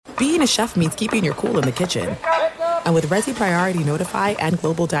being a chef means keeping your cool in the kitchen. And with Resi Priority Notify and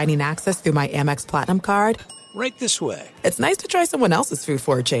Global Dining Access through my Amex Platinum card, right this way. It's nice to try someone else's food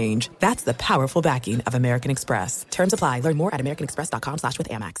for a change. That's the powerful backing of American Express. Terms apply. Learn more at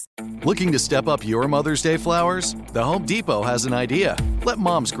americanexpress.com/withAmex. Looking to step up your Mother's Day flowers? The Home Depot has an idea. Let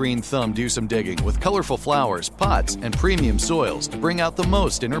Mom's green thumb do some digging with colorful flowers, pots, and premium soils to bring out the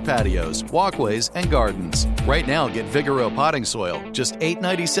most in her patios, walkways, and gardens. Right now, get Vigoro potting soil, just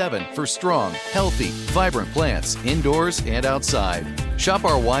 $8.97 for strong, healthy, vibrant plants indoors and outside. Shop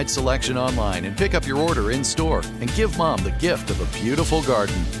our wide selection online and pick up your order in-store and give Mom the gift of a beautiful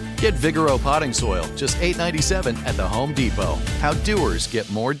garden. Get Vigoro potting soil, just $8.97 at the Home Depot. How doers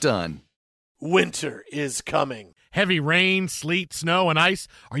get more done. Winter is coming. Heavy rain, sleet, snow, and ice.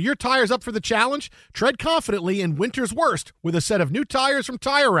 Are your tires up for the challenge? Tread confidently in winter's worst with a set of new tires from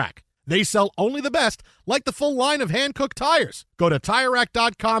Tire Rack. They sell only the best, like the full line of hand-cooked tires. Go to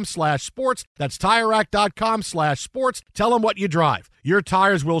TireRack.com/sports. That's TireRack.com/sports. Tell them what you drive. Your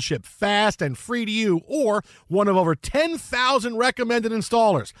tires will ship fast and free to you or one of over 10,000 recommended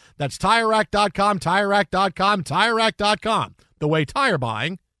installers. That's TireRack.com, TireRack.com, TireRack.com. The way tire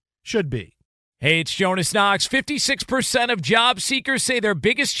buying should be. Hey, it's Jonas Knox. 56% of job seekers say their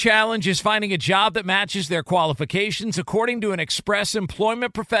biggest challenge is finding a job that matches their qualifications, according to an Express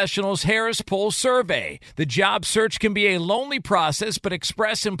Employment Professionals Harris Poll survey. The job search can be a lonely process, but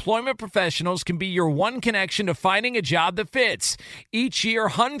Express Employment Professionals can be your one connection to finding a job that fits. Each year,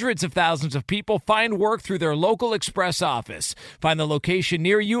 hundreds of thousands of people find work through their local Express office. Find the location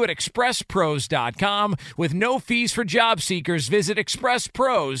near you at expresspros.com. With no fees for job seekers, visit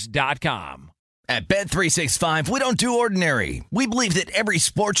expresspros.com. At Bet365, we don't do ordinary. We believe that every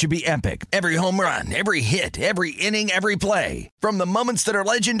sport should be epic. Every home run, every hit, every inning, every play. From the moments that are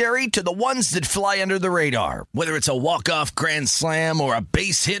legendary to the ones that fly under the radar. Whether it's a walk-off grand slam or a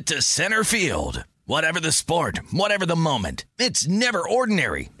base hit to center field. Whatever the sport, whatever the moment. It's never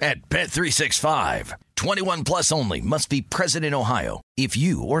ordinary at Bet365. 21 plus only. Must be present in Ohio. If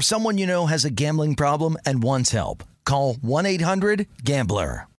you or someone you know has a gambling problem and wants help, call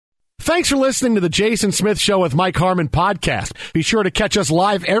 1-800-GAMBLER. Thanks for listening to the Jason Smith Show with Mike Harmon podcast. Be sure to catch us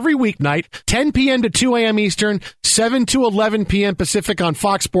live every weeknight, 10 p.m. to 2 a.m. Eastern, 7 to 11 p.m. Pacific on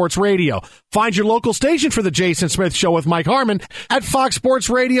Fox Sports Radio. Find your local station for the Jason Smith Show with Mike Harmon at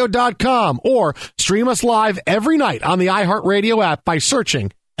foxsportsradio.com or stream us live every night on the iHeartRadio app by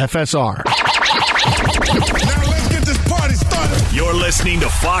searching FSR. Now let's get this party started. You're listening to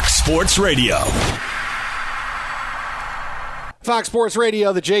Fox Sports Radio. Fox Sports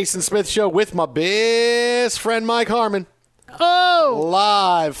Radio, the Jason Smith Show with my best friend Mike Harmon. Oh!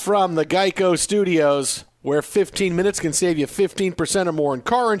 Live from the Geico Studios, where 15 minutes can save you 15% or more in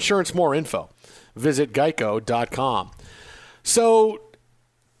car insurance. More info, visit geico.com. So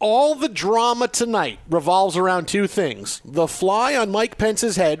all the drama tonight revolves around two things: the fly on Mike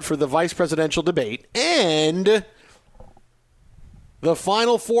Pence's head for the vice presidential debate and the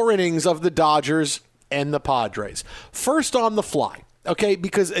final four innings of the Dodgers and the Padres. First on the fly, okay,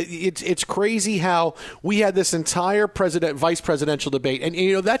 because it's crazy how we had this entire vice presidential debate. And,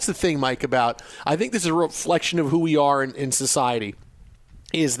 you know, that's the thing, Mike, about, I think this is a reflection of who we are in society,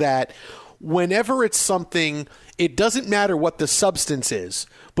 is that whenever it's something, it doesn't matter what the substance is,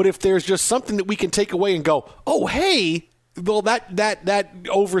 but if there's just something that we can take away and go, oh, hey, well, that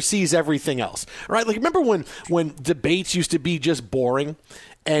oversees everything else, right? Like, remember when debates used to be just boring?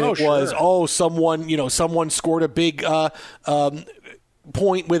 And someone scored a big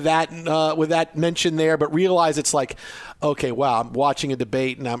point with that mention there, but realize it's like, okay, wow, I'm watching a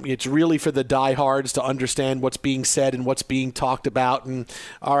debate, and it's really for the diehards to understand what's being said and what's being talked about, and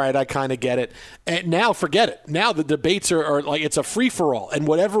all right, I kind of get it. And now, forget it. Now the debates are like, it's a free-for-all, and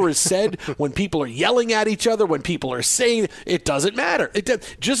whatever is said, when people are yelling at each other, when people are saying, it doesn't matter.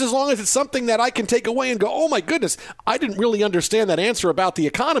 Just as long as it's something that I can take away and go, oh my goodness, I didn't really understand that answer about the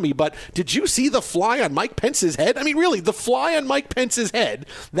economy, but did you see the fly on Mike Pence's head? I mean, really, the fly on Mike Pence's head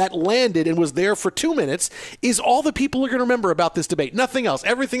that landed and was there for 2 minutes is all the people are going to remember about this debate. Nothing else.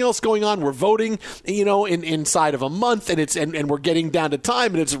 Everything else going on, we're voting, inside of a month, and we're getting down to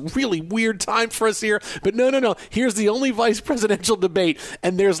time, and it's a really weird time for us here. But no. Here's the only vice presidential debate,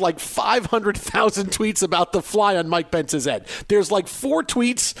 and there's like 500,000 tweets about the fly on Mike Pence's head. There's like 4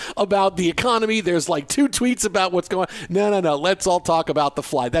 tweets about the economy. There's like 2 tweets about what's going on. No. Let's all talk about the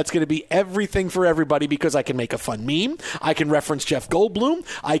fly. That's going to be everything for everybody, because I can make a fun meme. I can reference Jeff Goldblum.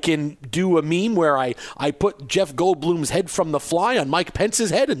 I can do a meme where I put Jeff Goldblum Goldblum's head from The Fly on Mike Pence's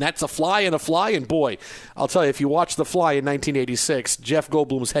head, and that's a fly and a fly. And boy, I'll tell you, if you watch The Fly in 1986, Jeff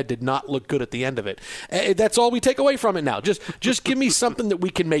Goldblum's head did not look good at the end of it. That's all we take away from it now. Just give me something that we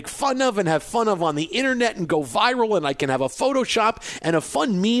can make fun of and have fun of on the internet and go viral, and I can have a Photoshop and a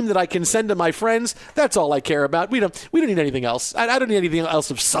fun meme that I can send to my friends. That's all I care about. We don't need anything else. I don't need anything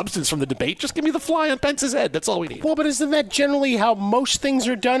else of substance from the debate. Just give me the fly on Pence's head. That's all we need. Well, but isn't that generally how most things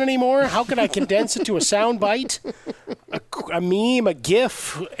are done anymore? How can I condense it to a sound bite, a meme, a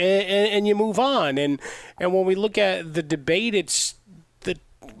GIF, and you move on? And when we look at the debate, it's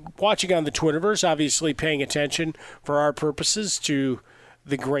watching on the Twitterverse, obviously paying attention for our purposes to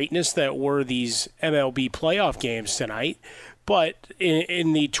the greatness that were these MLB playoff games tonight. But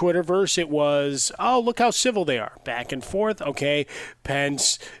in the Twitterverse, it was, oh, look how civil they are. Back and forth. Okay,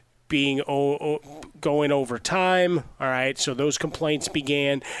 Pence being going over time. All right, so those complaints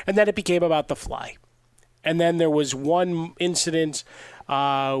began. And then it became about the fly. And then there was one incident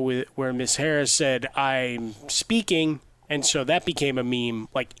where Miss Harris said, I'm speaking. And so that became a meme,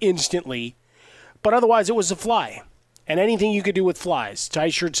 like, instantly. But otherwise, it was a fly. And anything you could do with flies. Ty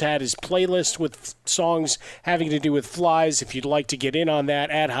Shirts had his playlist with songs having to do with flies. If you'd like to get in on that,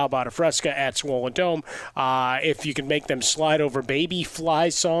 at How About a Fresca, at Swollen Dome. If you can make them slide over baby fly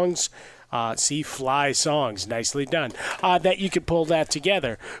songs, fly songs, nicely done, that you could pull that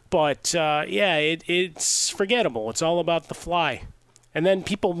together. But, it's forgettable. It's all about the fly. And then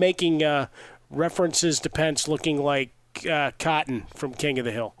people making references to Pence looking like Cotton from King of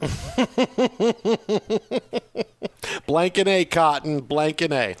the Hill. Blank and A, Cotton, blank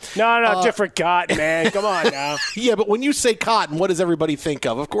and A. No, different Cotton, man. Come on now. Yeah, but when you say Cotton, what does everybody think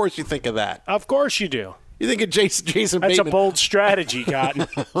of? Of course you think of that. Of course you do. You think of Jason That's Bateman. a bold strategy, Cotton.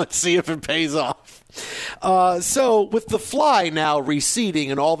 Let's see if it pays off. So with the fly now receding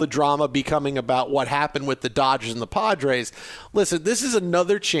and all the drama becoming about what happened with the Dodgers and the Padres, listen, this is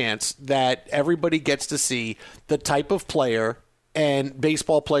another chance that everybody gets to see the type of player and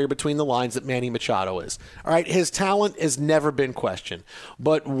baseball player between the lines that Manny Machado is. All right, his talent has never been questioned.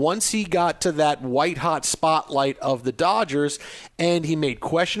 But once he got to that white-hot spotlight of the Dodgers and he made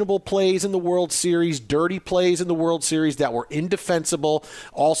questionable plays in the World Series, dirty plays in the World Series that were indefensible,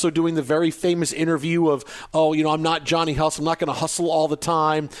 also doing the very famous interview of, I'm not Johnny Hustle, I'm not going to hustle all the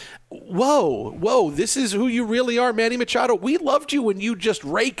time. Whoa, this is who you really are, Manny Machado. We loved you when you just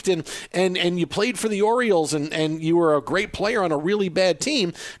raked and you played for the Orioles and you were a great player on a really bad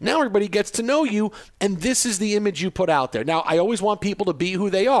team. Now everybody gets to know you, and this is the image you put out there. Now, I always want people to be who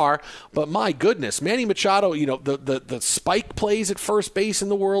they are, but my goodness, Manny Machado, the spike plays at first base in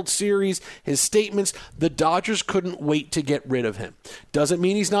the World Series, his statements, the Dodgers couldn't wait to get rid of him. Doesn't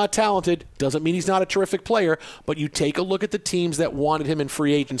mean he's not talented, doesn't mean he's not a terrific player, but you take a look at the teams that wanted him in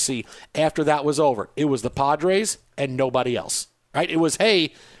free agency after that was over. It was the Padres and nobody else. Right? It was,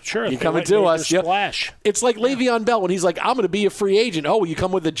 hey, sure, you coming to us. Splash. It's like Le'Veon Bell when he's like, I'm going to be a free agent. Oh, will you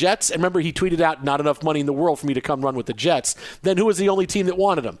come with the Jets? And remember, he tweeted out, not enough money in the world for me to come run with the Jets. Then who was the only team that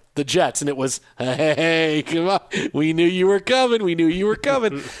wanted him? The Jets. And it was, hey, come on. We knew you were coming.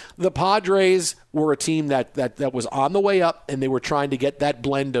 The Padres were a team that was on the way up, and they were trying to get that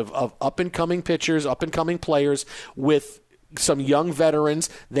blend of up-and-coming pitchers, up-and-coming players with some young veterans.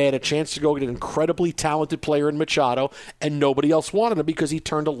 They had a chance to go get an incredibly talented player in Machado, and nobody else wanted him because he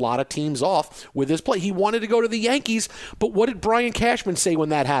turned a lot of teams off with his play. He wanted to go to the Yankees, but what did Brian Cashman say when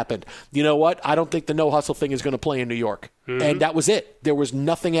that happened? You know what? I don't think the no-hustle thing is going to play in New York. Mm-hmm. And that was it. There was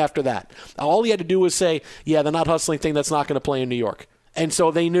nothing after that. All he had to do was say, yeah, the not hustling thing, that's not going to play in New York. And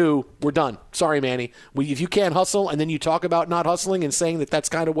so they knew, we're done. Sorry, Manny. If you can't hustle and then you talk about not hustling and saying that that's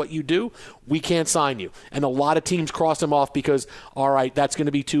kind of what you do, we can't sign you. And a lot of teams crossed him off because, all right, that's going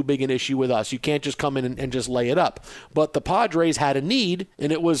to be too big an issue with us. You can't just come in and just lay it up. But the Padres had a need, and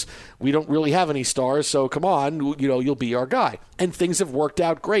it was, we don't really have any stars, so come on, you'll be our guy. And things have worked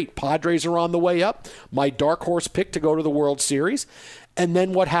out great. Padres are on the way up. My dark horse pick to go to the World Series. And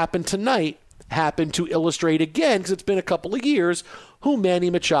then what happened tonight happened to illustrate again, because it's been a couple of years, who Manny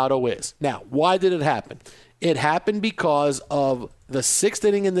Machado is. Now, why did it happen? It happened because of the sixth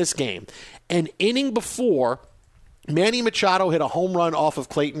inning in this game. An inning before, Manny Machado hit a home run off of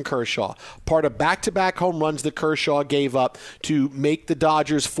Clayton Kershaw, part of back-to-back home runs that Kershaw gave up to make the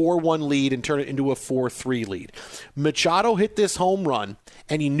Dodgers 4-1 lead and turn it into a 4-3 lead. Machado hit this home run,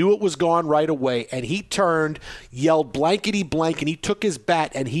 and he knew it was gone right away, and he turned, yelled blankety blank, and he took his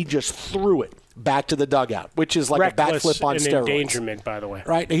bat and he just threw it back to the dugout, which is like reckless, a bat flip on steroids. Endangerment, by the way.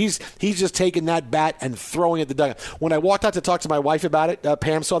 Right? He's just taking that bat and throwing it at the dugout. When I walked out to talk to my wife about it,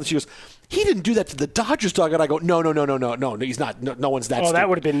 Pam saw that. She goes, he didn't do that to the Dodgers dugout. I go, no, he's not. No one's that stupid. That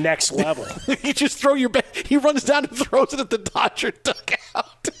would have been next level. You just throw your bat. He runs down and throws it at the Dodger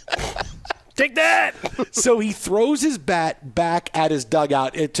dugout. Take that! So he throws his bat back at his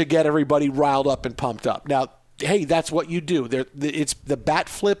dugout to get everybody riled up and pumped up. Now, hey, that's what you do. It's the bat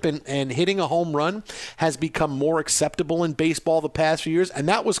flip and hitting a home run has become more acceptable in baseball the past few years, and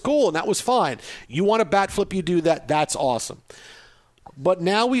that was cool and that was fine. You want a bat flip, you do that. That's awesome. But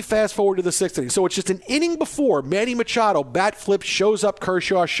now we fast forward to the 6th inning. So it's just an inning before Manny Machado bat flip, shows up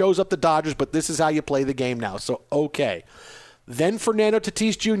Kershaw, shows up the Dodgers, but this is how you play the game now. So, okay. Then Fernando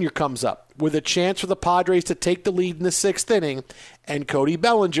Tatis Jr. comes up with a chance for the Padres to take the lead in the 6th inning, and Cody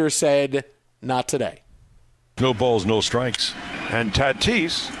Bellinger said, not today. No balls, no strikes. And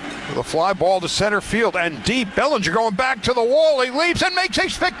Tatis, with a fly ball to center field and deep. Bellinger going back to the wall. He leaps and makes a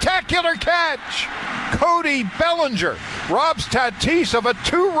spectacular catch. Cody Bellinger robs Tatis of a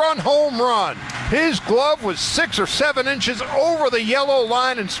 2-run home run. His glove was 6 or 7 inches over the yellow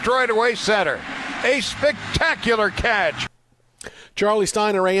line and straightaway center. A spectacular catch. Charlie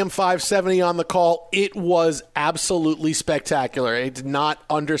Steiner, AM 570 on the call. It was absolutely spectacular. It's not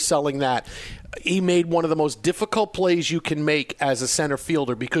underselling that. He made one of the most difficult plays you can make as a center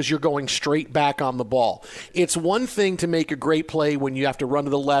fielder because you're going straight back on the ball. It's one thing to make a great play when you have to run to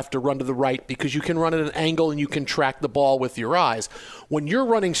the left or run to the right because you can run at an angle and you can track the ball with your eyes. When you're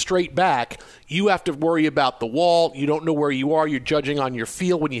running straight back, you have to worry about the wall. You don't know where you are. You're judging on your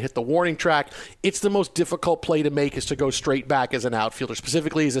feel when you hit the warning track. It's the most difficult play to make is to go straight back as an outfielder,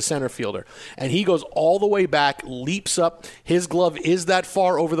 specifically as a center fielder. And he goes all the way back, leaps up. His glove is that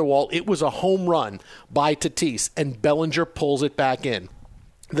far over the wall. It was a home run by Tatis, and Bellinger pulls it back in.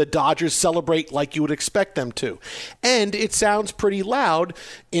 The Dodgers celebrate like you would expect them to. And it sounds pretty loud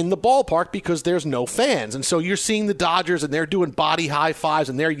in the ballpark because there's no fans. And so you're seeing the Dodgers, and they're doing body high fives,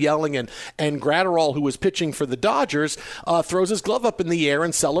 and they're yelling. And Gratterall, who was pitching for the Dodgers, throws his glove up in the air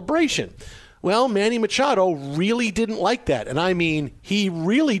in celebration. Well, Manny Machado really didn't like that. And I mean, he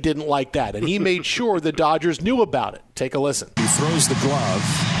really didn't like that. And he made sure the Dodgers knew about it. Take a listen. He throws the glove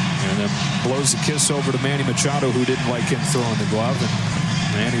and then blows a kiss over to Manny Machado, who didn't like him throwing the glove.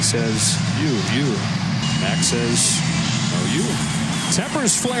 And Manny says, you. Max says, no, you.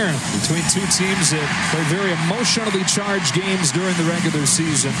 Tempers flaring between two teams that play very emotionally charged games during the regular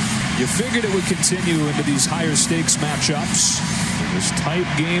season. You figured it would continue into these higher stakes matchups. It was tight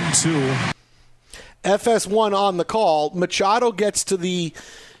game 2. FS1 on the call. Machado gets to the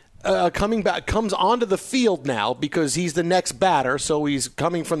comes onto the field now because he's the next batter. So he's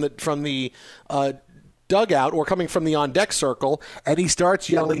coming from the dugout or coming from the on-deck circle, and he starts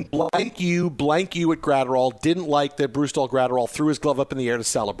yelling, blank you at Gratterall. Didn't like that Bruce Gratterall threw his glove up in the air to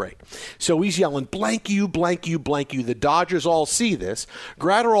celebrate. So he's yelling, blank you. The Dodgers all see this.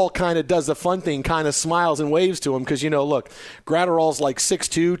 Gratterall kind of does the fun thing, kind of smiles and waves to him because, look, Gratterall's like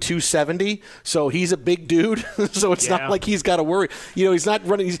 6'2", 270, so he's a big dude. So it's not like he's got to worry. He's not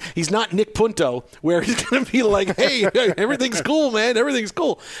running. He's not Nick Punto where he's going to be like, hey, everything's cool, man. Everything's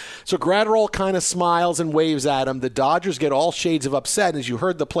cool. So Gratterall kind of smiles and waves at him. The Dodgers get all shades of upset. And as you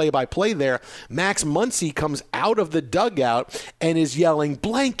heard the play-by-play there, Max Muncy comes out of the dugout and is yelling,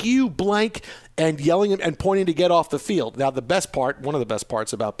 blank you, blank, and yelling and pointing to get off the field. Now, one of the best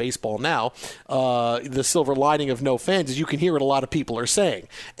parts about baseball now, the silver lining of no fans, is you can hear what a lot of people are saying.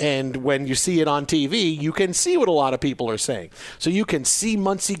 And when you see it on TV, you can see what a lot of people are saying. So you can see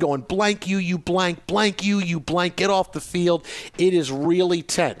Muncy going, blank you blank you blank, get off the field. It is really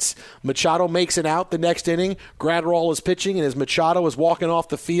tense. Machado makes it out the next inning. Gratterall is pitching, and as Machado is walking off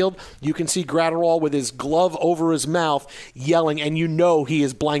the field, you can see Gratterall with his glove over his mouth yelling, and he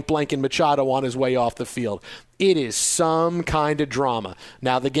is blanking Machado on his way off the field. It is some kind of drama.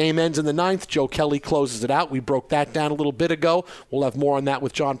 Now, the game ends in the 9th. Joe Kelly closes it out. We broke that down a little bit ago. We'll have more on that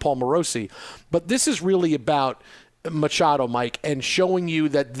with John Paul Morosi. But this is really about Machado, Mike, and showing you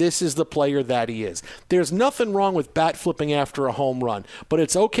that this is the player that he is. There's nothing wrong with bat flipping after a home run, but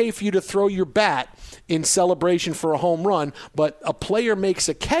it's okay for you to throw your bat in celebration for a home run, but a player makes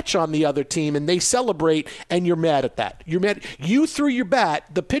a catch on the other team and they celebrate, and you're mad at that. You're mad. You threw your bat,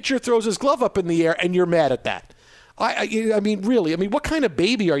 the pitcher throws his glove up in the air, and you're mad at that. I mean, really, what kind of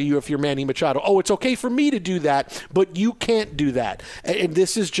baby are you if you're Manny Machado? Oh, it's okay for me to do that, but you can't do that. And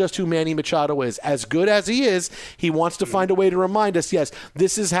this is just who Manny Machado is. As good as he is, he wants to find a way to remind us, yes,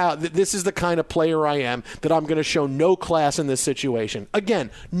 this is the kind of player I am, that I'm going to show no class in this situation. Again,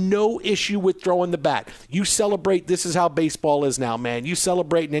 no issue with throwing the bat. You celebrate. This is how baseball is now, man. You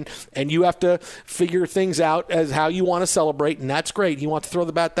celebrate, and you have to figure things out as how you want to celebrate, and that's great. You want to throw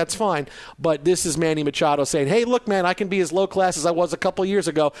the bat, that's fine. But this is Manny Machado saying, hey, look, look, man, I can be as low class as I was a couple of years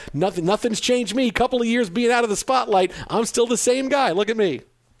ago. Nothing's changed me. A couple of years being out of the spotlight, I'm still the same guy. Look at me.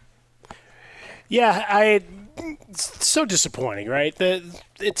 Yeah, it's so disappointing, right?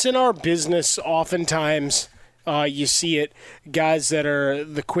 It's in our business oftentimes. You see it, guys that are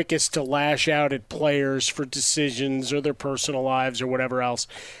the quickest to lash out at players for decisions or their personal lives or whatever else.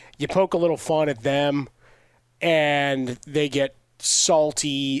 You poke a little fun at them, and they get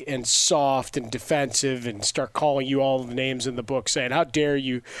salty and soft and defensive and start calling you all the names in the book, saying, how dare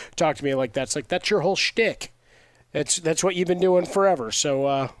you talk to me like that? It's like, that's your whole shtick. That's what you've been doing forever.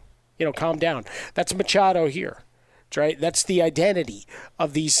 So, calm down. That's Machado here. Right? That's the identity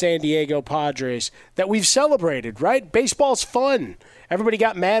of these San Diego Padres that we've celebrated, right? Baseball's fun. Everybody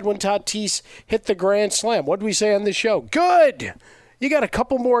got mad when Tatis hit the grand slam. What did we say on the show? Good! You got a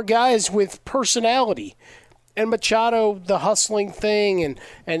couple more guys with personality. And Machado, the hustling thing, and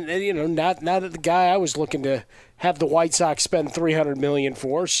not the guy I was looking to have the White Sox spend $300 million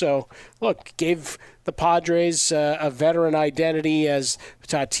for. So, look, gave the Padres a veteran identity as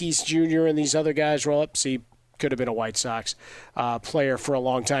Tatis Jr. and these other guys roll up. See, could have been a White Sox player for a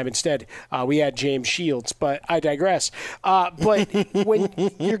long time. Instead, we had James Shields, but I digress. But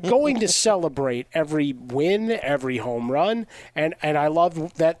when you're going to celebrate every win, every home run, and I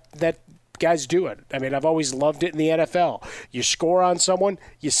love that guys do it. I mean, I've always loved it in the NFL. You score on someone,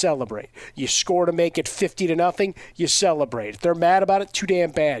 you celebrate. You score to make it 50-0, you celebrate. If they're mad about it, too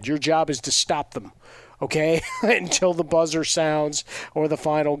damn bad. Your job is to stop them. Okay, until the buzzer sounds or the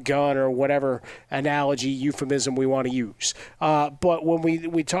final gun or whatever analogy, euphemism we want to use. But when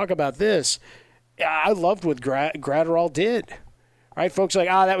we talk about this, I loved what Gratterall did. Right, folks are like,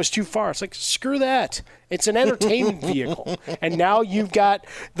 that was too far. It's like, screw that. It's an entertainment vehicle. And now you've got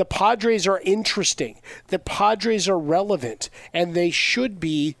the Padres are interesting. The Padres are relevant. And they should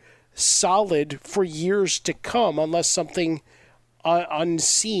be solid for years to come unless something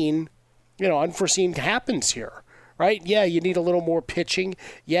unforeseen happens here, right? Yeah, you need a little more pitching.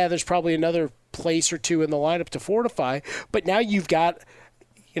 Yeah, there's probably another place or two in the lineup to fortify. But now you've got,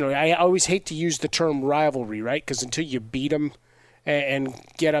 I always hate to use the term rivalry, right? Because until you beat them and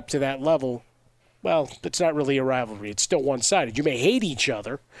get up to that level, well, it's not really a rivalry. It's still one-sided. You may hate each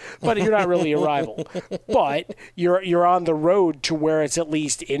other, but you're not really a rival. But you're on the road to where it's at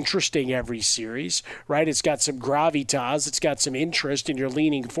least interesting every series, right? It's got some gravitas. It's got some interest, and you're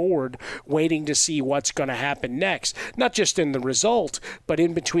leaning forward, waiting to see what's going to happen next. Not just in the result, but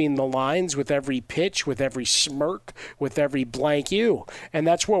in between the lines with every pitch, with every smirk, with every blank you. And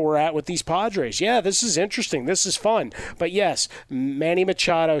that's where we're at with these Padres. Yeah, this is interesting. This is fun. But yes, Manny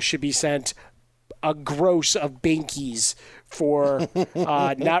Machado should be sent a gross of binkies for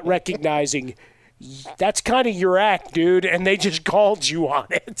not recognizing that's kind of your act, dude, and they just called you on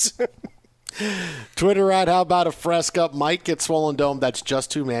it. Twitter at How About a Fresca might get swollen dome. That's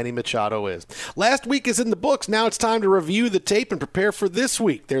just who Manny Machado is. Last week is in the books. Now it's time to review the tape and prepare for this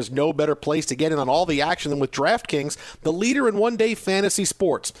week. There's no better place to get in on all the action than with DraftKings, the leader in one-day fantasy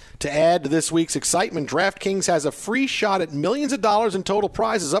sports. To add to this week's excitement, DraftKings has a free shot at millions of dollars in total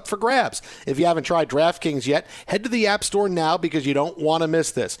prizes up for grabs. If you haven't tried DraftKings yet, head to the App Store now because you don't want to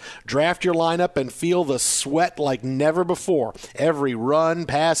miss this. Draft your lineup and feel the sweat like never before. Every run,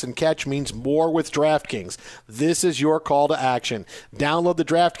 pass, and catch means more with DraftKings. This is your call to action. Download the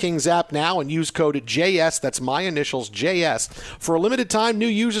DraftKings app now and use code JS, that's my initials, JS. For a limited time, new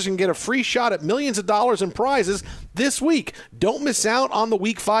users can get a free shot at millions of dollars in prizes this week. Don't miss out on the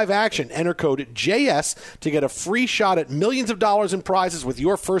Week 5 action. Enter code JS to get a free shot at millions of dollars in prizes with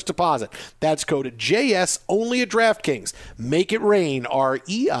your first deposit. That's code JS only at DraftKings. Make it rain,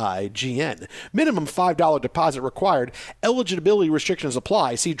 REIGN. Minimum $5 deposit required. Eligibility restrictions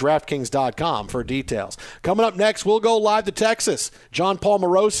apply. See DraftKings.com for details. Coming up next, we'll go live to Texas. John Paul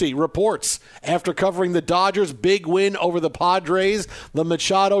Morosi reports after covering the Dodgers' big win over the Padres, the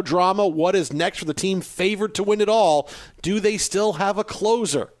Machado drama, what is next for the team favored to win it all? Do they still have a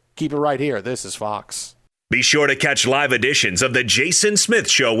closer? Keep it right here. This is Fox. Be sure to catch live editions of The Jason Smith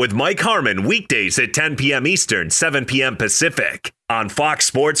Show with Mike Harmon weekdays at 10 p.m. Eastern, 7 p.m. Pacific on Fox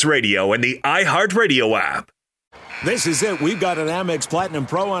Sports Radio and the iHeartRadio app. This is it. We've got an Amex Platinum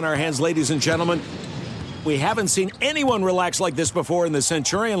Pro on our hands, ladies and gentlemen. We haven't seen anyone relax like this before in the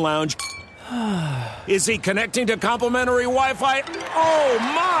Centurion Lounge. Is he connecting to complimentary Wi-Fi? Oh,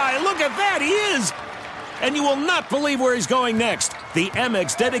 my. Look at that. He is. And you will not believe where he's going next. The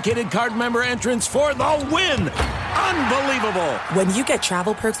Amex dedicated card member entrance for the win. Unbelievable. When you get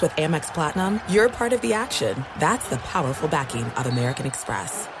travel perks with Amex Platinum, you're part of the action. That's the powerful backing of American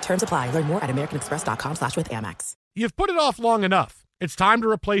Express. Terms apply. Learn more at americanexpress.com/withAmex. You've put it off long enough. It's time to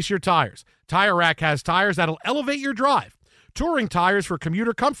replace your tires. Tire Rack has tires that'll elevate your drive. Touring tires for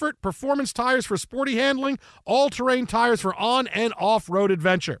commuter comfort, performance tires for sporty handling, all-terrain tires for on- and off-road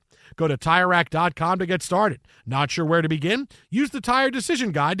adventure. Go to TireRack.com to get started. Not sure where to begin? Use the Tire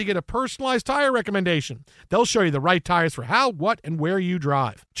Decision Guide to get a personalized tire recommendation. They'll show you the right tires for how, what, and where you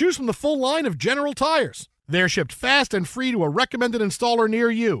drive. Choose from the full line of General Tires. They're shipped fast and free to a recommended installer near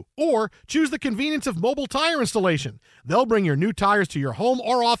you. Or choose the convenience of mobile tire installation. They'll bring your new tires to your home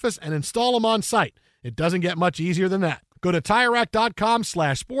or office and install them on site. It doesn't get much easier than that. Go to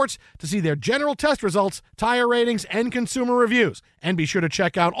TireRack.com/sports to see their general test results, tire ratings, and consumer reviews. And be sure to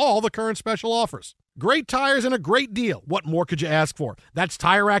check out all the current special offers. Great tires and a great deal. What more could you ask for? That's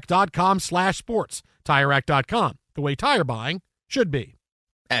TireRack.com/sports. TireRack.com, the way tire buying should be.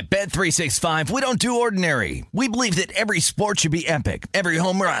 At Bet365, we don't do ordinary. We believe that every sport should be epic. Every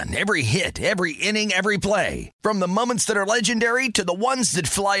home run, every hit, every inning, every play. From the moments that are legendary to the ones that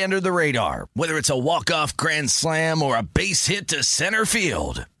fly under the radar. Whether it's a walk-off grand slam or a base hit to center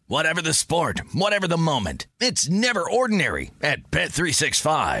field. Whatever the sport, whatever the moment. It's never ordinary at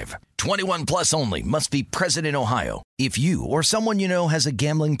Bet365. 21 plus only. Must be present in Ohio. If you or someone you know has a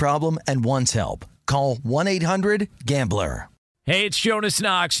gambling problem and wants help, call 1-800-GAMBLER. Hey, it's Jonas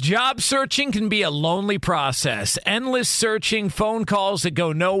Knox. Job searching can be a lonely process. Endless searching, phone calls that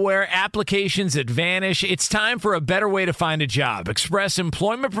go nowhere, applications that vanish. It's time for a better way to find a job. Express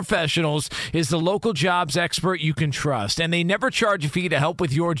Employment Professionals is the local jobs expert you can trust, and they never charge a fee to help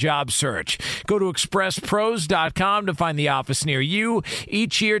with your job search. Go to expresspros.com to find the office near you.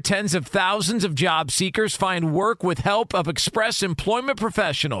 Each year, tens of thousands of job seekers find work with help of Express Employment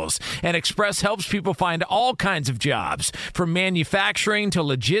Professionals, and Express helps people find all kinds of jobs, from manufacturing to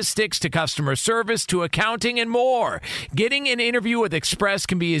logistics to customer service to accounting and more. Getting an interview with Express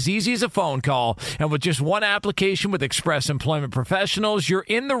can be as easy as a phone call, and with just one application with Express Employment Professionals, you're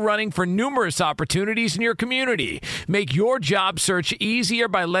in the running for numerous opportunities in your community. Make your job search easier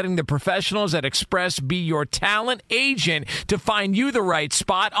by letting the professionals at Express be your talent agent to find you the right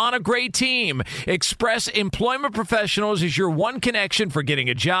spot on a great team. Express Employment Professionals is your one connection for getting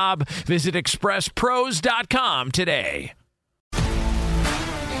a job. Visit expresspros.com today.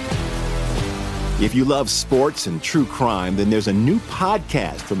 If you love sports and true crime, then there's a new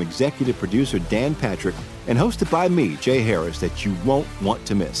podcast from executive producer Dan Patrick and hosted by me, Jay Harris, that you won't want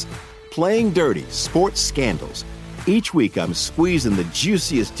to miss. Playing Dirty: Sports Scandals. Each week, I'm squeezing the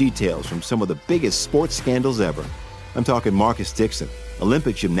juiciest details from some of the biggest sports scandals ever. I'm talking Marcus Dixon,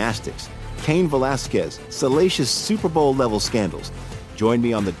 Olympic gymnastics, Cain Velasquez, salacious Super Bowl-level scandals. Join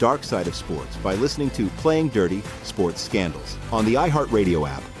me on the dark side of sports by listening to Playing Dirty: Sports Scandals on the iHeartRadio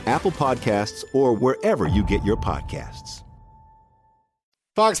app, Apple Podcasts, or wherever you get your podcasts.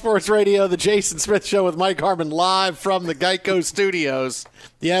 Fox Sports Radio, the Jason Smith Show with Mike Harmon, live from the Geico Studios.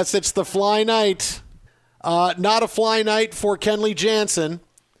 Yes, it's the fly night. Not a fly night for Kenley Jansen.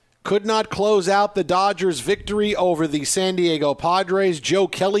 Could not close out the Dodgers' victory over the San Diego Padres. Joe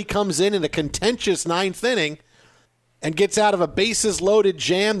Kelly comes in a contentious ninth inning and gets out of a bases-loaded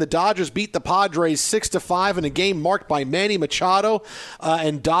jam. The Dodgers beat the Padres 6-5 in a game marked by Manny Machado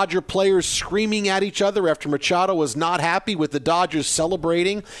and Dodger players screaming at each other after Machado was not happy with the Dodgers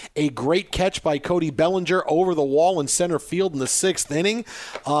celebrating a great catch by Cody Bellinger over the wall in center field in the sixth inning.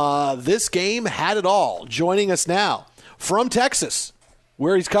 This game had it all. Joining us now from Texas,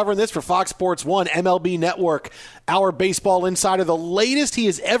 where he's covering this for Fox Sports 1, MLB Network, our baseball insider, the latest he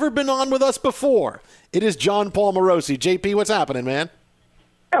has ever been on with us before. It is John Paul Morosi. JP, what's happening, man?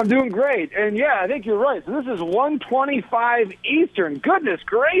 I'm doing great. And, yeah, I think you're right. So this is 1:25 Eastern. Goodness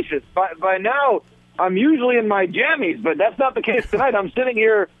gracious. By now, I'm usually in my jammies, but that's not the case tonight. I'm sitting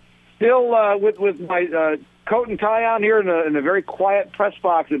here still with my coat and tie on here in a very quiet press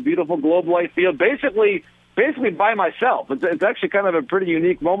box at beautiful Globe Life Field, basically by myself. It's actually kind of a pretty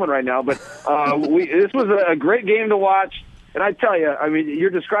unique moment right now. But this was a great game to watch. And I tell you, I mean, you're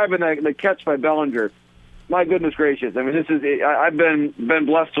describing the catch by Bellinger. My goodness gracious! I mean, I've been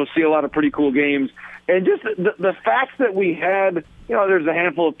blessed to see a lot of pretty cool games, and just the facts that we had. You know, there's a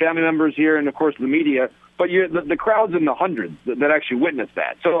handful of family members here, and of course the media. But the crowd's in the hundreds that actually witnessed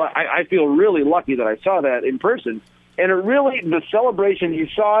that. So I feel really lucky that I saw that in person, and the celebration, you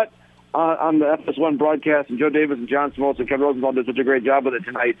saw it on the FS1 broadcast, and Joe Davis and John Smoltz and Kevin Rosenthal did such a great job with it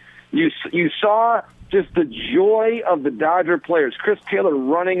tonight. You saw just the joy of the Dodger players. Chris Taylor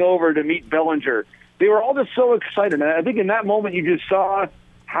running over to meet Bellinger. They were all just so excited. And I think in that moment you just saw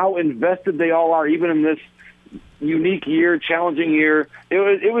how invested they all are, even in this unique year, challenging year.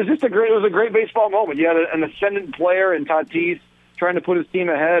 It was a great baseball moment. You had an ascendant player in Tatis trying to put his team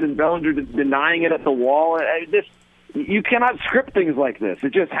ahead, and Bellinger denying it at the wall. you cannot script things like this.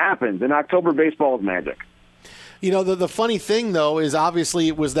 It just happens, and October baseball is magic. You know, the funny thing, though, is obviously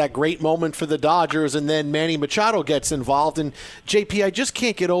it was that great moment for the Dodgers, and then Manny Machado gets involved. And, JP, I just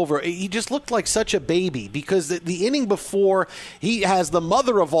can't get over it. He just looked like such a baby because the inning before, he has the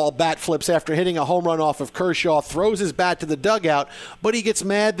mother of all bat flips after hitting a home run off of Kershaw, throws his bat to the dugout, but he gets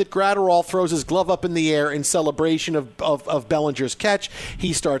mad that Gratterall throws his glove up in the air in celebration of Bellinger's catch.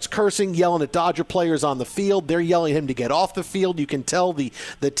 He starts cursing, yelling at Dodger players on the field. They're yelling at him to get off the field. You can tell the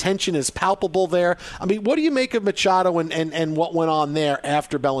tension is palpable there. I mean, what do you make of Machado and what went on there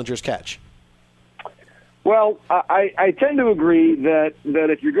after Bellinger's catch? Well, I tend to agree that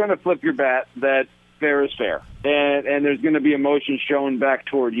if you're going to flip your bat, that fair is fair, and there's going to be emotion shown back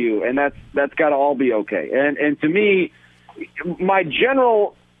toward you, and that's got to all be okay. And to me, my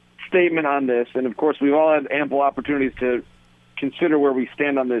general statement on this, and of course we've all had ample opportunities to consider where we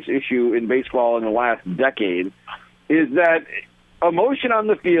stand on this issue in baseball in the last decade, is that emotion on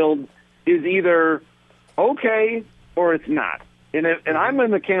the field is either okay or it's not. And I'm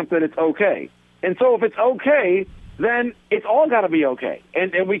in the camp that it's okay. And so if it's okay, then it's all got to be okay.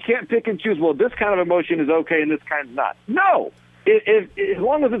 And we can't pick and choose, well, this kind of emotion is okay and this kind is not. No. As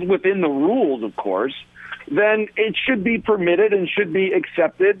long as it's within the rules, of course, then it should be permitted and should be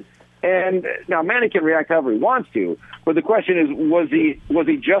accepted. And now Manny can react however he wants to, but the question is, was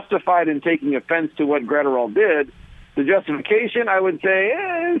he justified in taking offense to what Gratterall did? The justification, I would say,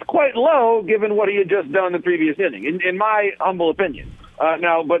 is quite low given what he had just done in the previous inning, in my humble opinion.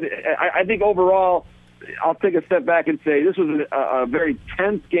 But I think overall, I'll take a step back and say this was a very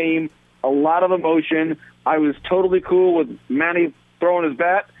tense game, a lot of emotion. I was totally cool with Manny throwing his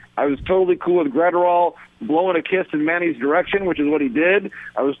bat. I was totally cool with Gratterall blowing a kiss in Manny's direction, which is what he did.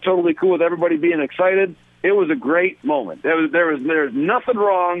 I was totally cool with everybody being excited. It was a great moment. There's nothing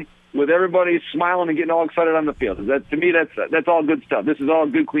wrong with everybody smiling and getting all excited on the field. To me, that's all good stuff. This is all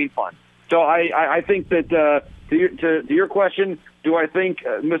good, clean fun. So I think that to your question, do I think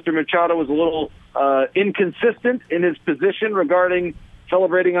Mr. Machado was a little inconsistent in his position regarding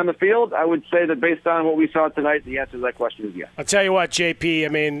celebrating on the field? I would say that based on what we saw tonight, the answer to that question is yes. I'll tell you what, JP, I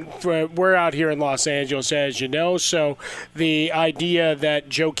mean, we're out here in Los Angeles, as you know, so the idea that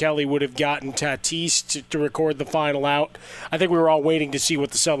Joe Kelly would have gotten Tatis to record the final out, I think we were all waiting to see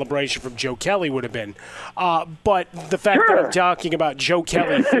what the celebration from Joe Kelly would have been. But the fact that I'm talking about Joe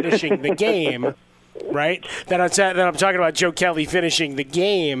Kelly finishing the game, right, that I'm talking about Joe Kelly finishing the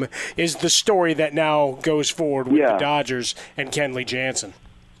game is the story that now goes forward with the Dodgers and Kenley Jansen.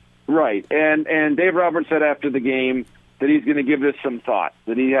 Right, and Dave Roberts said after the game that he's going to give this some thought,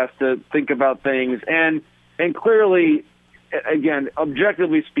 that he has to think about things, and clearly, again,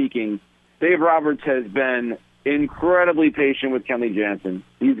 objectively speaking, Dave Roberts has been incredibly patient with Kenley Jansen.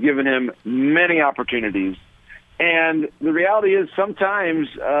 He's given him many opportunities. And the reality is sometimes,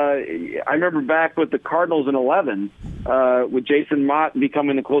 I remember back with the Cardinals in 11, with Jason Mott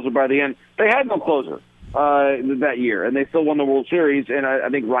becoming the closer by the end, they had no closer that year, and they still won the World Series. And I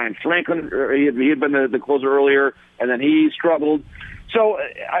think Ryan Franklin, he had been the closer earlier, and then he struggled. So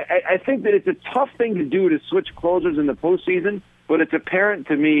I think that it's a tough thing to do to switch closers in the postseason, but it's apparent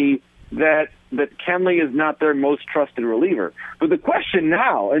to me that Kenley is not their most trusted reliever. But the question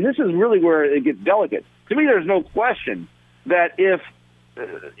now, and this is really where it gets delicate, to me there's no question that if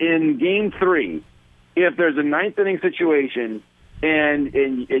in Game 3, if there's a ninth inning situation and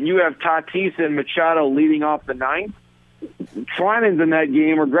you have Tatis and Machado leading off the ninth, Treinen's in that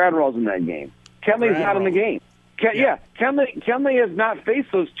game or Gratterall's in that game. Kenley's not in the game. Kenley has not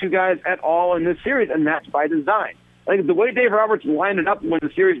faced those two guys at all in this series, and that's by design. Like the way Dave Roberts lined it up when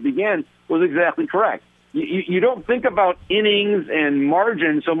the series began was exactly correct. You don't think about innings and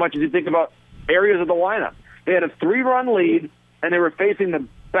margin so much as you think about areas of the lineup. They had a 3-run lead, and they were facing the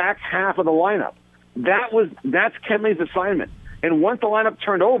back half of the lineup. That's Kenley's assignment. And once the lineup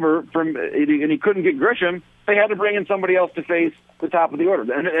turned over and he couldn't get Grisham, they had to bring in somebody else to face the top of the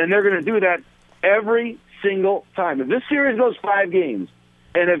order. And they're going to do that every single time. If this series goes 5 games,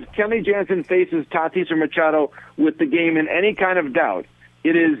 and if Kenley Jansen faces Tatis or Machado with the game in any kind of doubt,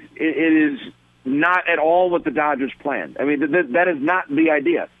 it is not at all what the Dodgers planned. I mean, that is not the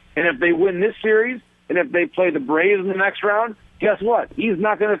idea. And if they win this series, and if they play the Braves in the next round, guess what? He's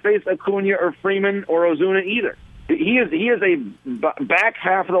not going to face Acuna or Freeman or Ozuna either. He is a back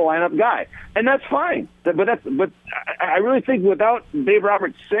half of the lineup guy, and that's fine. But I really think without Dave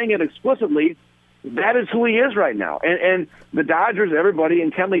Roberts saying it explicitly, that is who he is right now. And the Dodgers, everybody,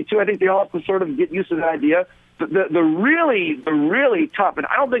 and Kenley too, I think they all have to sort of get used to that idea. The really tough, and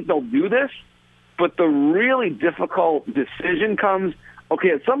I don't think they'll do this, but the really difficult decision comes, okay,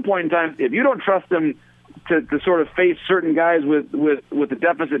 at some point in time, if you don't trust them to sort of face certain guys with the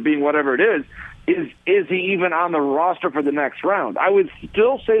deficit being whatever it is he even on the roster for the next round? I would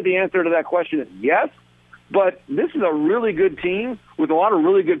still say the answer to that question is yes, but this is a really good team with a lot of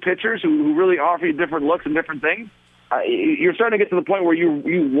really good pitchers who really offer you different looks and different things. You're starting to get to the point where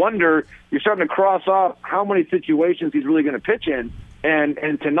you wonder, you're starting to cross off how many situations he's really going to pitch in.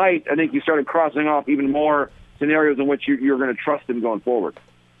 And tonight, I think you started crossing off even more scenarios in which you're going to trust him going forward.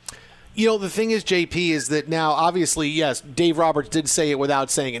 You know, the thing is, JP, is that now, obviously, yes, Dave Roberts did say it without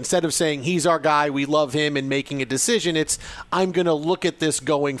saying. Instead of saying, he's our guy, we love him, and making a decision, it's, I'm going to look at this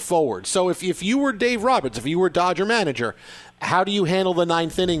going forward. So if you were Dave Roberts, if you were Dodger manager, how do you handle the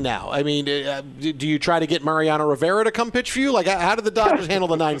ninth inning now? I mean, do you try to get Mariano Rivera to come pitch for you? Like, how do the Dodgers handle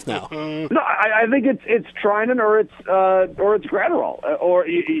the ninth now? No, I think it's Trinan or it's Gratterall, or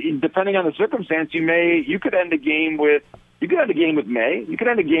depending on the circumstance, you could end a game with May. You could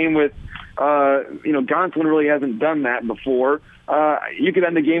end a game with Gonsolin really hasn't done that before. You could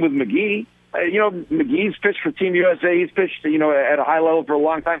end the game with McGee. McGee's pitched for Team USA. He's pitched at a high level for a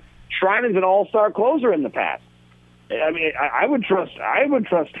long time. Trinan's an all-star closer in the past. I mean, I would trust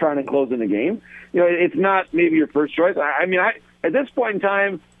Trinan closing the game. It's not maybe your first choice. At this point in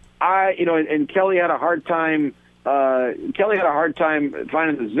time, and Kelly had a hard time. Kelly had a hard time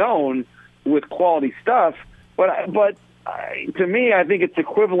finding the zone with quality stuff. But to me, I think it's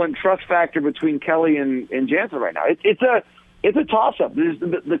equivalent trust factor between Kelly and Jansen right now. It's a toss-up.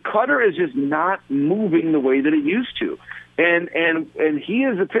 The cutter is just not moving the way that it used to, and he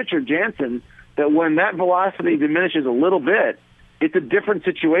is a pitcher, Jansen, that when that velocity diminishes a little bit, it's a different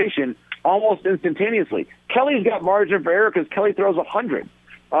situation almost instantaneously. Kelly's got margin for error because Kelly throws 100.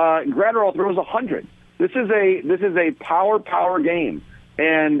 Gratterall throws 100. This is a power game,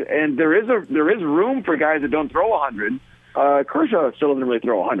 and there is room for guys that don't throw 100. Kershaw still doesn't really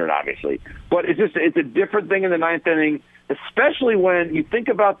throw 100, obviously, but it's a different thing in the ninth inning, especially when you think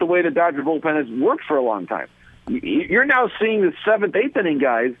about the way the Dodger bullpen has worked for a long time. You're now seeing the seventh, eighth inning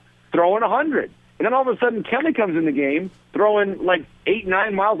guys throwing 100. And then all of a sudden, Kelly comes in the game throwing like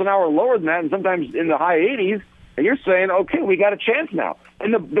 8-9 miles an hour lower than that, and sometimes in the high 80s, and you're saying, okay, we got a chance now.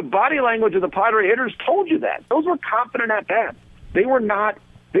 And the body language of the Padre hitters told you that. Those were confident at bats. They were not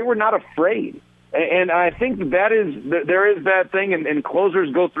afraid. And I think there is that thing, and closers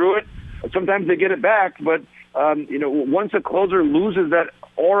go through it. Sometimes they get it back, but once a closer loses that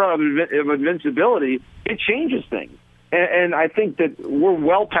aura of invincibility, it changes things. And I think that we're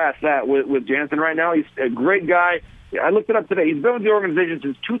well past that with Jansen right now. He's a great guy. I looked it up today. He's been with the organization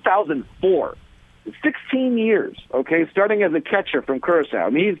since 2004. 16 years, okay, starting as a catcher from Curaçao. I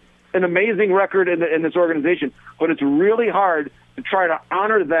mean, he's an amazing record in this organization, but it's really hard to try to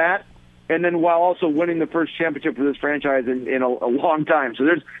honor that and then while also winning the first championship for this franchise in a long time. So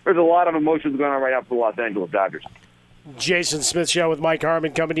there's a lot of emotions going on right now for the Los Angeles Dodgers. Jason Smith Show with Mike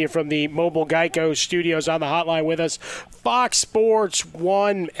Harmon coming to you from the Mobile Geico Studios. On the hotline with us, Fox Sports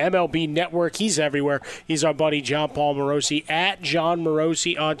 1 MLB Network. He's everywhere. He's our buddy John Paul Morosi at John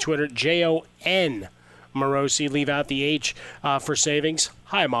Morosi on Twitter. Jon Morosi. Leave out the H for savings.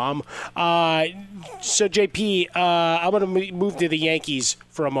 Hi, Mom. So, JP, I'm going to move to the Yankees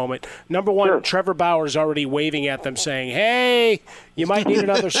for a moment. Number one, sure. Trevor Bauer's already waving at them saying, hey, you might need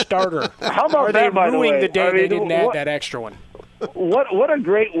another starter. How about Are that, they ruining the day they didn't add that extra one? What a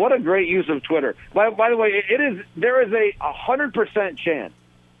great use of Twitter. By the way, there is a 100% chance,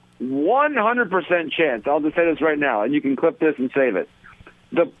 100% chance, I'll just say this right now, and you can clip this and save it.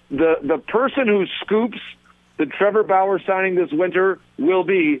 The person who scoops the Trevor Bauer signing this winter will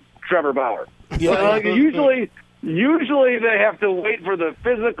be Trevor Bauer. Yeah. Usually they have to wait for the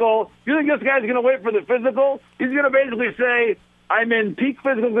physical. You think this guy's going to wait for the physical? He's going to basically say, I'm in peak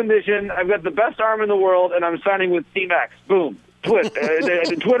physical condition, I've got the best arm in the world, and I'm signing with Team X. Boom.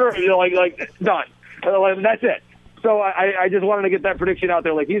 Twitter, like done. That's it. So I just wanted to get that prediction out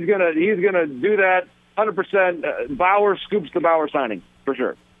there. Like he's gonna do that 100%. Bauer scoops the Bauer signing for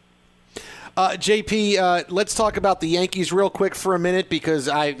sure. JP, let's talk about the Yankees real quick for a minute because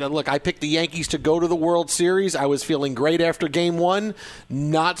I picked the Yankees to go to the World Series. I was feeling great after Game 1,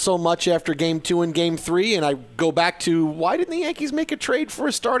 not so much after Game 2 and Game 3, and I go back to why didn't the Yankees make a trade for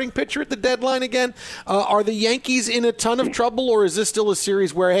a starting pitcher at the deadline again? Are the Yankees in a ton of trouble, or is this still a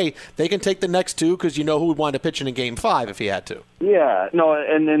series where, hey, they can take the next two because you know who would wind up pitching in Game 5 if he had to? Yeah, no,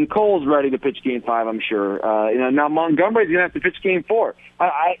 and then Cole's ready to pitch Game 5, I'm sure. Now Montgomery's going to have to pitch Game 4.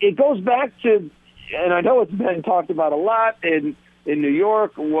 It goes back to, and I know it's been talked about a lot in New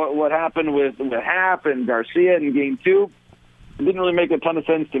York, what happened with Happ and Garcia in Game 2. It didn't really make a ton of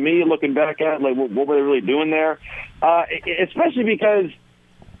sense to me looking back at it. Like, what were they really doing there? Especially because,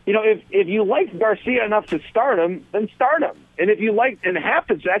 if you like Garcia enough to start him, then start him. And if you like, and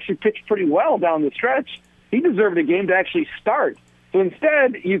Happens actually pitched pretty well down the stretch, he deserved a game to actually start. So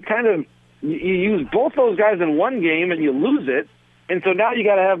instead, you use both those guys in one game and you lose it. And so now you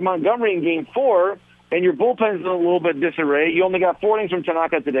got to have Montgomery in game 4, and your bullpen's in a little bit disarray. You only got 4 innings from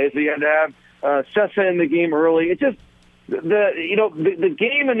Tanaka today, so you had to have Sessa in the game early. It's just the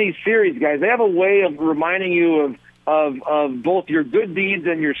game in these series, guys. They have a way of reminding you of both your good deeds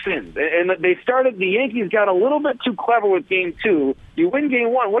and your sins. And the Yankees got a little bit too clever with game 2. You win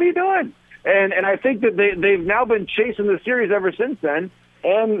game 1. What are you doing? And I think that they've now been chasing the series ever since then.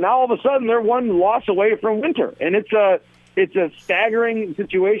 And now all of a sudden they're one loss away from winter. And it's a staggering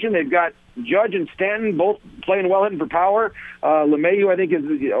situation. They've got Judge and Stanton both playing well, hitting for power. LeMahieu, I think, is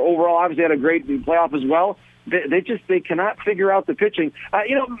overall obviously had a great playoff as well. They cannot figure out the pitching.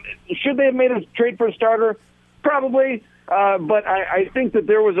 Should they have made a trade for a starter? Probably. But I think that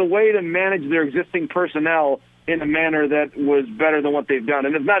there was a way to manage their existing personnel in a manner that was better than what they've done.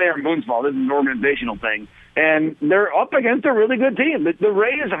 And it's not Aaron Boone's fault. This is an organizational thing. And they're up against a really good team. The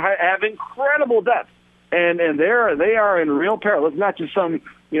Rays have incredible depth. And they are in real peril. It's not just some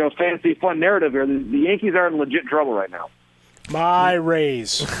fancy fun narrative here. The Yankees are in legit trouble right now. My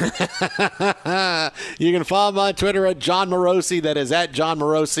Rays. You can follow me on Twitter at John Morosi. That is at John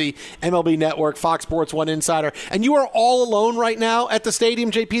Morosi, MLB Network, Fox Sports 1 Insider. And you are all alone right now at the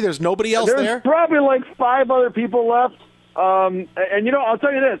stadium, JP? There's nobody else there? There's probably like 5 other people left. And I'll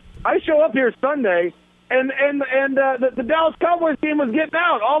tell you this. I show up here Sunday, and the Dallas Cowboys team was getting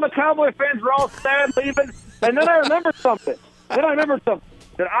out. All the Cowboy fans were all sad leaving. And then I remembered something. That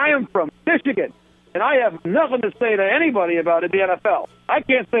I am from Michigan. And I have nothing to say to anybody about it, the NFL. I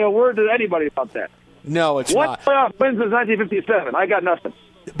can't say a word to anybody about that. No, it's not. What playoff wins since 1957? I got nothing.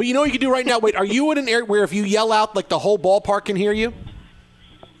 But you know what you can do right now? Wait, are you in an area where if you yell out, like the whole ballpark can hear you?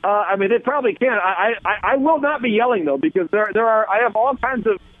 They probably can. I will not be yelling, though, because I have all kinds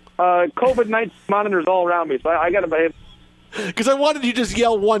of COVID-19 monitors all around me, so I got to behave. Because I wanted you to just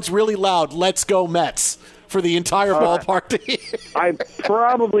yell once really loud, "Let's go Mets," for the entire ballpark to hear. I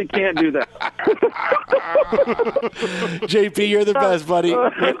probably can't do that. JP, you're the best, buddy.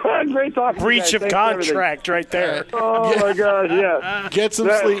 Great talking. Breach of contract right there. Oh, my God, yeah. Get some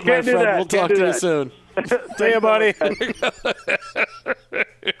sleep, my friend. We'll talk to you soon. See you, buddy.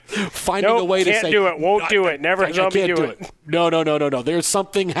 Finding a way to say, can't do it, won't do it, never I can't do it. No. There's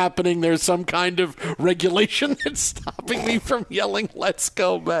something happening. There's some kind of regulation that's stopping me from yelling, "Let's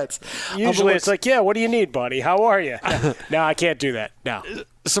go Mets." Usually it's like, what do you need, buddy? How are you? No, I can't do that. No.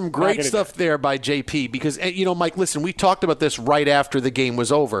 Some great stuff there by JP because, Mike, listen, we talked about this right after the game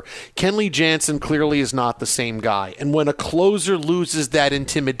was over. Kenley Jansen clearly is not the same guy. And when a closer loses that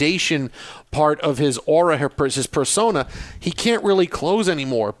intimidation part of his aura, his persona, he can't really close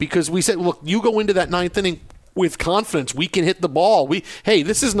anymore because we said, look, you go into that 9th inning with confidence. We can hit the ball.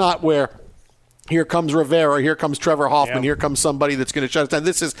 This is not where here comes Rivera, here comes Trevor Hoffman, here comes somebody that's going to shut us down.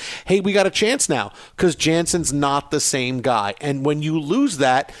 This is, hey, we got a chance now because Jansen's not the same guy. And when you lose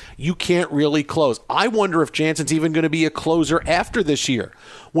that, you can't really close. I wonder if Jansen's even going to be a closer after this year.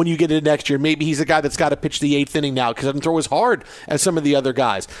 When you get into next year, maybe he's a guy that's got to pitch the 8th inning now because he doesn't throw as hard as some of the other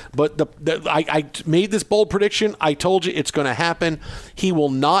guys. But I made this bold prediction. I told you it's going to happen. He will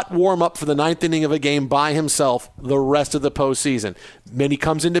not warm up for the 9th inning of a game by himself the rest of the postseason. When he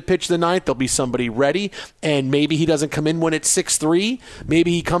comes in to pitch the 9th, there'll be somebody ready, and maybe he doesn't come in when it's 6-3.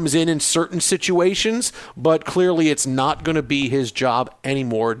 Maybe he comes in certain situations, but clearly it's not going to be his job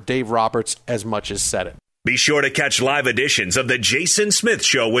anymore. Dave Roberts as much as said it. Be sure to catch live editions of The Jason Smith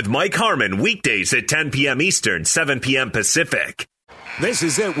Show with Mike Harmon weekdays at 10 p.m. Eastern, 7 p.m. Pacific. This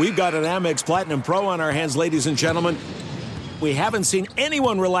is it. We've got an Amex Platinum Pro on our hands, ladies and gentlemen. We haven't seen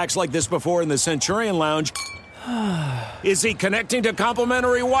anyone relax like this before in the Centurion Lounge. Is he connecting to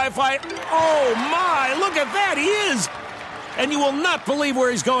complimentary Wi-Fi? Oh, my! Look at that! He is! And you will not believe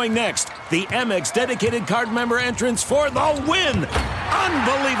where he's going next. The Amex dedicated card member entrance for the win.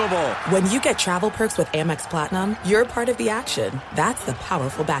 Unbelievable. When you get travel perks with Amex Platinum, you're part of the action. That's the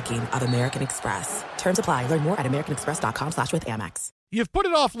powerful backing of American Express. Terms apply. Learn more at americanexpress.com/withAmex. You've put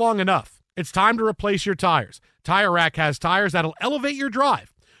it off long enough. It's time to replace your tires. Tire Rack has tires that'll elevate your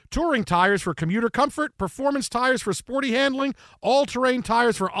drive. Touring tires for commuter comfort, performance tires for sporty handling, all-terrain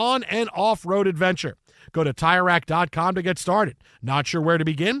tires for on- and off-road adventure. Go to TireRack.com to get started. Not sure where to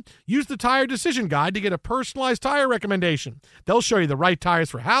begin? Use the Tire Decision Guide to get a personalized tire recommendation. They'll show you the right tires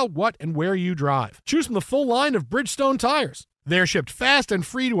for how, what, and where you drive. Choose from the full line of Bridgestone tires. They're shipped fast and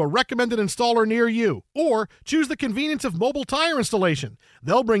free to a recommended installer near you. Or choose the convenience of mobile tire installation.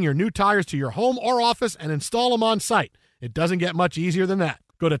 They'll bring your new tires to your home or office and install them on site. It doesn't get much easier than that.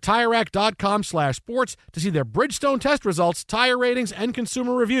 Go to TireRack.com/sports to see their Bridgestone test results, tire ratings, and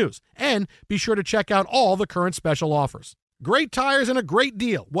consumer reviews. And be sure to check out all the current special offers. Great tires and a great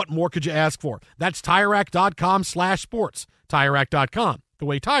deal. What more could you ask for? That's TireRack.com/sports. TireRack.com, the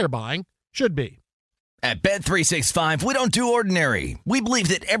way tire buying should be. At Bet365, we don't do ordinary. We believe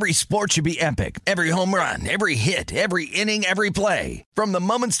that every sport should be epic. Every home run, every hit, every inning, every play. From the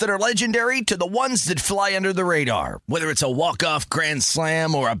moments that are legendary to the ones that fly under the radar. Whether it's a walk-off grand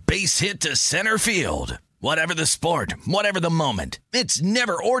slam or a base hit to center field. Whatever the sport, whatever the moment. It's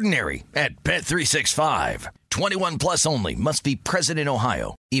never ordinary at Bet365. 21 plus only. Must be present in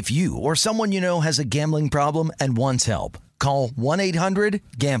Ohio. If you or someone you know has a gambling problem and wants help, call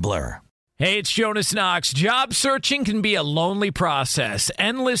 1-800-GAMBLER. Hey, it's Jonas Knox. Job searching can be a lonely process.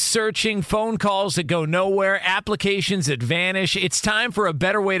 Endless searching, phone calls that go nowhere, applications that vanish. It's time for a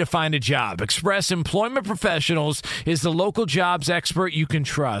better way to find a job. Express Employment Professionals is the local jobs expert you can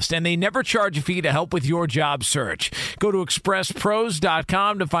trust, and they never charge a fee to help with your job search. Go to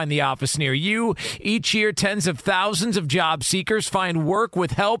expresspros.com to find the office near you. Each year, tens of thousands of job seekers find work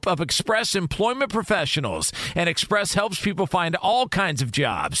with help of Express Employment Professionals, and Express helps people find all kinds of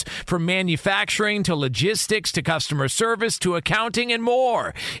jobs, from manufacturing to logistics to customer service to accounting and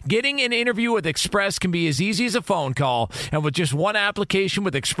more. Getting an interview with Express can be as easy as a phone call, and with just one application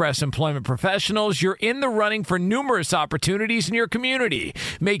with Express Employment Professionals, you're in the running for numerous opportunities in your community.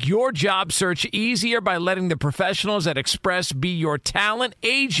 Make your job search easier by letting the professionals at Express be your talent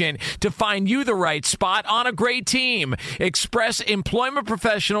agent to find you the right spot on a great team. Express Employment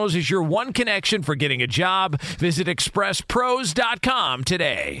Professionals is your one connection for getting a job. Visit expresspros.com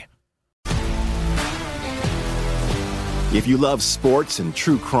today. If you love sports and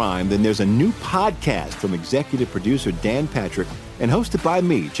true crime, then there's a new podcast from executive producer Dan Patrick and hosted by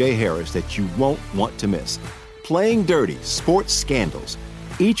me, Jay Harris, that you won't want to miss. Playing Dirty: Sports Scandals.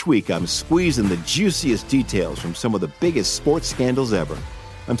 Each week, I'm squeezing the juiciest details from some of the biggest sports scandals ever.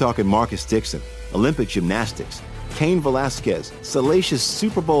 I'm talking Marcus Dixon, Olympic gymnastics, Cain Velasquez, salacious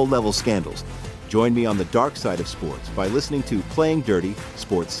Super Bowl-level scandals. Join me on the dark side of sports by listening to Playing Dirty: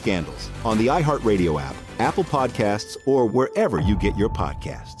 Sports Scandals on the iHeartRadio app, Apple Podcasts, or wherever you get your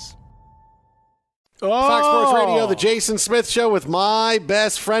podcasts. Fox Sports Radio, the Jason Smith Show with my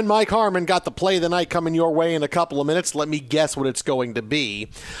best friend Mike Harmon. Got the play of the night coming your way in a couple of minutes. Let me guess what it's going to be.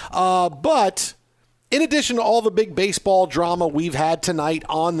 But in addition to all the big baseball drama we've had tonight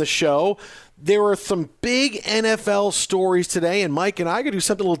on the show, there are some big NFL stories today, and Mike and I are going to do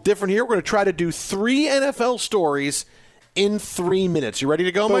something a little different here. We're going to try to do 3 NFL stories in 3 minutes. You ready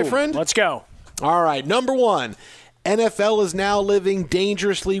to go, my friend? Let's go. All right, number 1. NFL is now living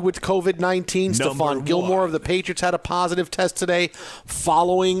dangerously with COVID-19. Stephon Gilmore of the Patriots had a positive test today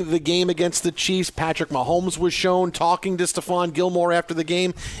following the game against the Chiefs. Patrick Mahomes was shown talking to Stephon Gilmore after the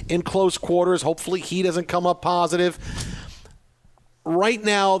game in close quarters. Hopefully he doesn't come up positive. Right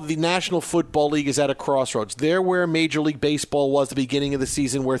now, the National Football League is at a crossroads. They're where Major League Baseball was at the beginning of the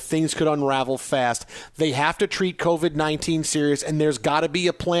season, where things could unravel fast. They have to treat COVID-19 serious, and there's got to be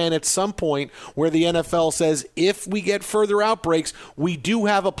a plan at some point where the NFL says, if we get further outbreaks, we do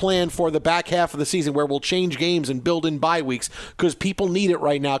have a plan for the back half of the season where we'll change games and build in bye weeks, because people need it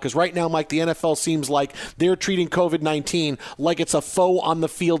right now. Because right now, Mike, the NFL seems like they're treating COVID-19 like it's a foe on the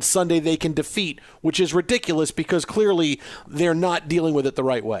field Sunday they can defeat, which is ridiculous because clearly they're not dealing with it the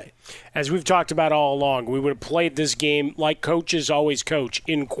right way. As we've talked about all along, we would have played this game like coaches always coach,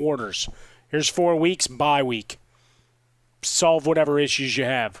 in quarters. Here's 4 weeks, bye week. Solve whatever issues you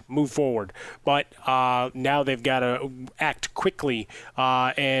have. Move forward. But now they've got to act quickly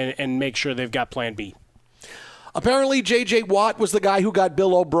and make sure they've got plan B. Apparently, J.J. Watt was the guy who got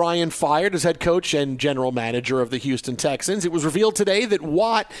Bill O'Brien fired as head coach and general manager of the Houston Texans. It was revealed today that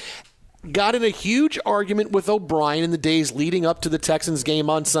Watt got in a huge argument with O'Brien in the days leading up to the Texans game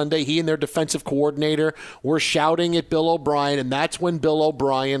on Sunday. He and their defensive coordinator were shouting at Bill O'Brien, and that's when Bill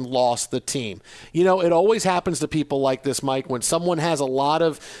O'Brien lost the team. You know, it always happens to people like this, Mike. When someone has a lot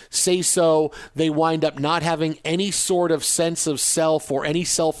of say-so, they wind up not having any sort of sense of self or any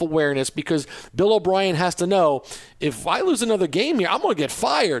self-awareness, because Bill O'Brien has to know, if I lose another game here, I'm going to get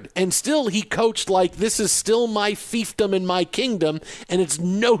fired. And still, he coached like, this is still my fiefdom and my kingdom, and it's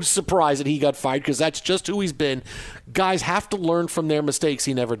no surprise that he got fired, because that's just who he's been. Guys have to learn from their mistakes.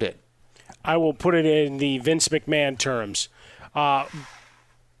 He never did. I will put it in the Vince McMahon terms.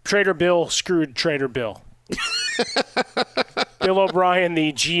 Trader Bill screwed Trader Bill. Bill O'Brien,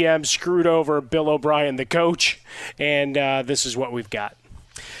 the GM, screwed over Bill O'Brien, the coach, and this is what we've got.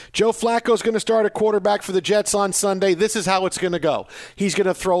 Joe Flacco's going to start at quarterback for the Jets on Sunday. This is how it's going to go. He's going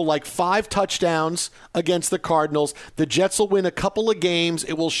to throw like 5 touchdowns against the Cardinals. The Jets will win a couple of games.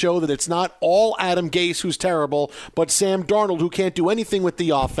 It will show that it's not all Adam Gase, who's terrible, but Sam Darnold, who can't do anything with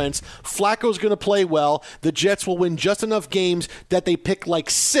the offense. Flacco's going to play well. The Jets will win just enough games that they pick like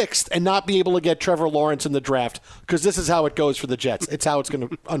 6th and not be able to get Trevor Lawrence in the draft, because this is how it goes for the Jets. It's how it's going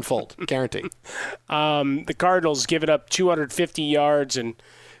to unfold. Guarantee. The Cardinals giving up 250 yards and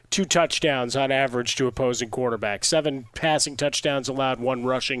 2 touchdowns on average to opposing quarterbacks. 7 passing touchdowns allowed, 1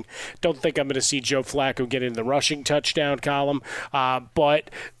 rushing. Don't think I'm going to see Joe Flacco get in the rushing touchdown column, but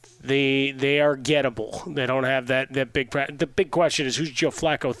they are gettable. They don't have that big. The big question is, who's Joe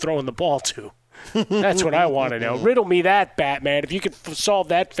Flacco throwing the ball to? That's what I want to know. Riddle me that, Batman. If you could solve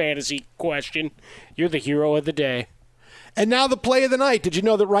that fantasy question, you're the hero of the day. And now the play of the night. Did you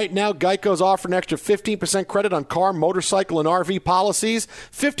know that right now Geico's offering an extra 15% credit on car, motorcycle, and RV policies?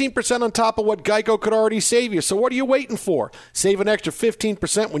 15% on top of what Geico could already save you. So what are you waiting for? Save an extra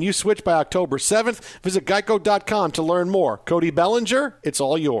 15% when you switch by October 7th. Visit geico.com to learn more. Cody Bellinger, it's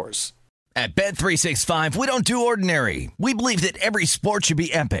all yours. At Bet365, we don't do ordinary. We believe that every sport should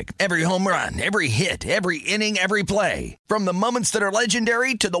be epic. Every home run, every hit, every inning, every play. From the moments that are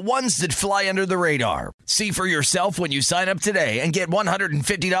legendary to the ones that fly under the radar. See for yourself when you sign up today and get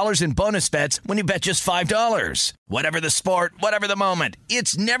 $150 in bonus bets when you bet just $5. Whatever the sport, whatever the moment,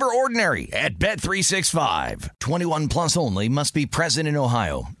 it's never ordinary at Bet365. 21 plus only. Must be present in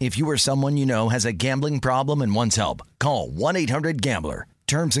Ohio. If you or someone you know has a gambling problem and wants help, call 1-800-GAMBLER.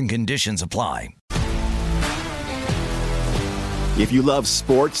 Terms and conditions apply. If you love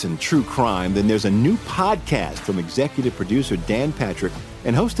sports and true crime, then there's a new podcast from executive producer Dan Patrick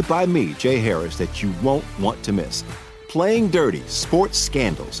and hosted by me, Jay Harris, that you won't want to miss. Playing Dirty: Sports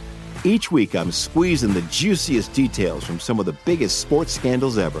Scandals. Each week, I'm squeezing the juiciest details from some of the biggest sports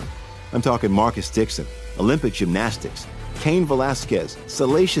scandals ever. I'm talking Marcus Dixon, Olympic gymnastics, Cain Velasquez,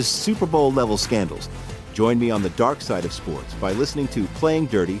 salacious Super Bowl-level scandals. Join me on the dark side of sports by listening to Playing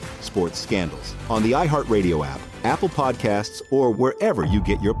Dirty: Sports Scandals on the iHeartRadio app, Apple Podcasts, or wherever you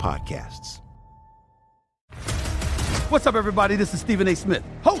get your podcasts. What's up, everybody? This is Stephen A. Smith,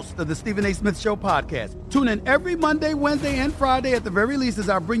 host of the Stephen A. Smith Show podcast. Tune in every Monday, Wednesday, and Friday at the very least as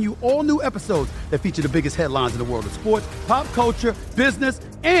I bring you all new episodes that feature the biggest headlines in the world of sports, pop culture, business,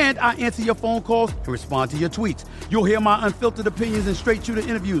 and I answer your phone calls and respond to your tweets. You'll hear my unfiltered opinions and straight-shooter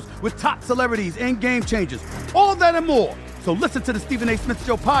interviews with top celebrities and game changers. All of that and more. So listen to the Stephen A. Smith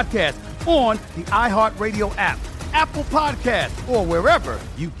Show podcast on the iHeartRadio app, Apple Podcasts, or wherever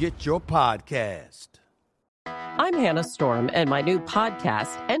you get your podcast. I'm Hannah Storm, and my new podcast,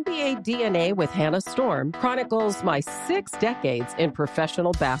 NBA DNA with Hannah Storm, chronicles my 6 decades in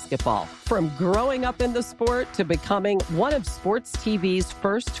professional basketball. From growing up in the sport to becoming one of sports TV's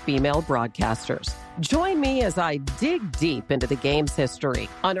first female broadcasters. Join me as I dig deep into the game's history,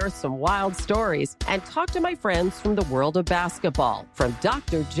 unearth some wild stories, and talk to my friends from the world of basketball, from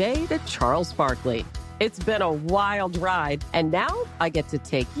Dr. J to Charles Barkley. It's been a wild ride, and now I get to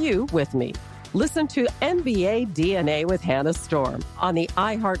take you with me. Listen to NBA DNA with Hannah Storm on the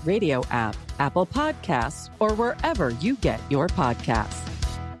iHeartRadio app, Apple Podcasts, or wherever you get your podcasts.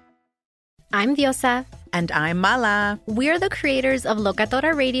 I'm Diosa. And I'm Mala. We're the creators of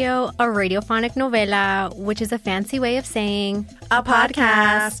Locatora Radio, a radiophonic novela, which is a fancy way of saying a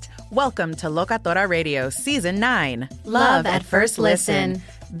podcast. Welcome to Locatora Radio Season 9. Love at First Listen.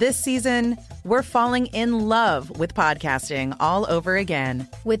 This season, we're falling in love with podcasting all over again.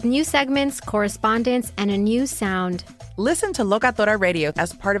 With new segments, correspondence, and a new sound. Listen to Locatora Radio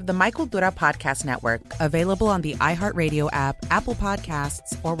as part of the My Cultura Podcast Network. Available on the iHeartRadio app, Apple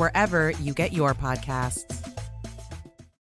Podcasts, or wherever you get your podcasts.